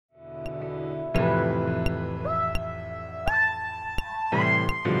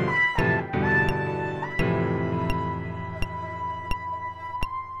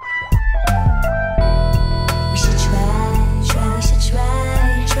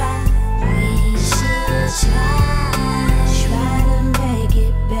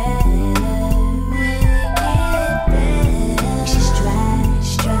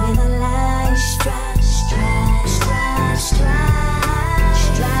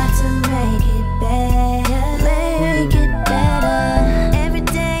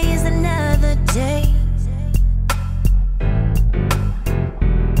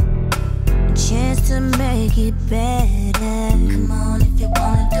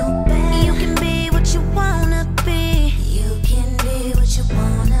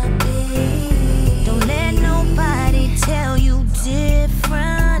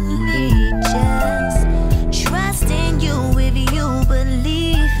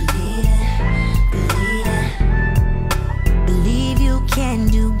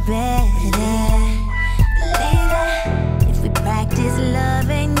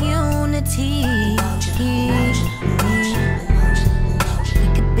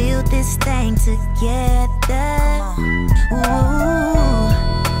build this thing together. Ooh,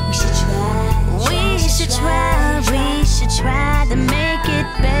 we should try. We should try to make it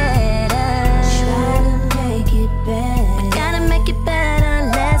better. Try to make it better. We gotta make it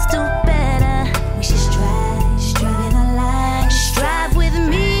better. Let's do better. We should strive in our lives. Strive with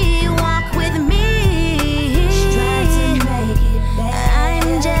me, walk with me. Strive to make it better.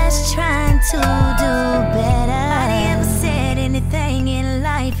 I'm just trying to do better. Nobody ever said anything in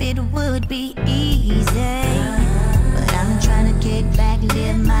life it would be easy, but I'm trying to get back,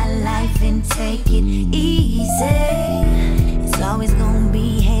 live my life and take it easy. It's always gonna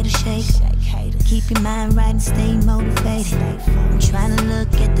be hater shake. Keep your mind right and stay motivated. I'm trying to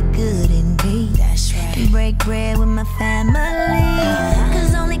look at the good in me and break bread with my family.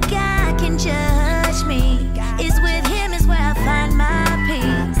 Cause only God can judge me. It's with Him is where I find my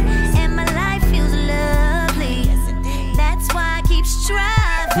peace, and my life feels lovely. That's why I keep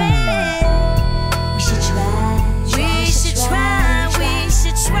striving. We should try. We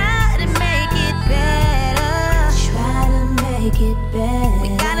should try to make it better. Try to make it better. We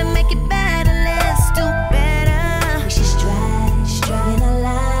gotta make it better. Let's do better. We should strive in our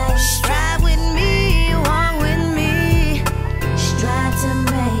lives. Strive with me, walk with me. Strive to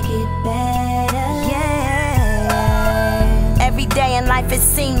make it better. Yeah. Every day in life it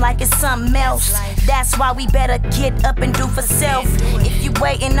seems like it's something else. That's why we better get up and do for self. If you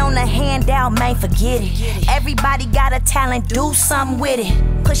waiting on a handout, man, forget it. Everybody got a talent, do something with it.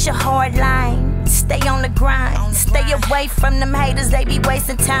 Push a hard line, stay on the grind. Stay away from them haters, they be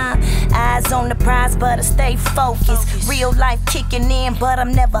wasting time. Eyes on the prize, but I stay focused. Real life kicking in, but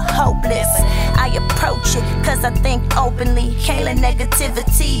I'm never hopeless. I approach it, cause I think openly. Can't let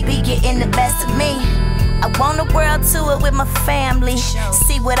negativity be getting the best of me. I want a world tour with my family,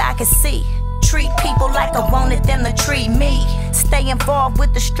 see what I can see. Treat people like I wanted them to treat me. Stay involved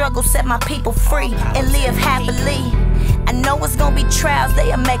with the struggle, set my people free, and live happily. I know it's gonna be trials,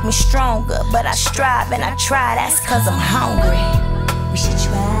 they'll make me stronger, but I strive and I try, that's cause I'm hungry. We should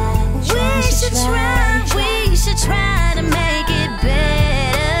try. We should try to make it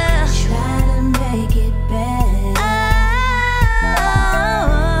better. Try to make it better.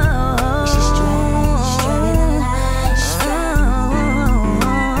 We should strive in our lives.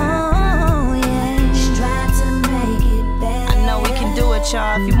 Strive to make it better. I know we can do it,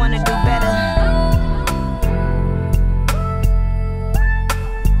 y'all, if you wanna do better.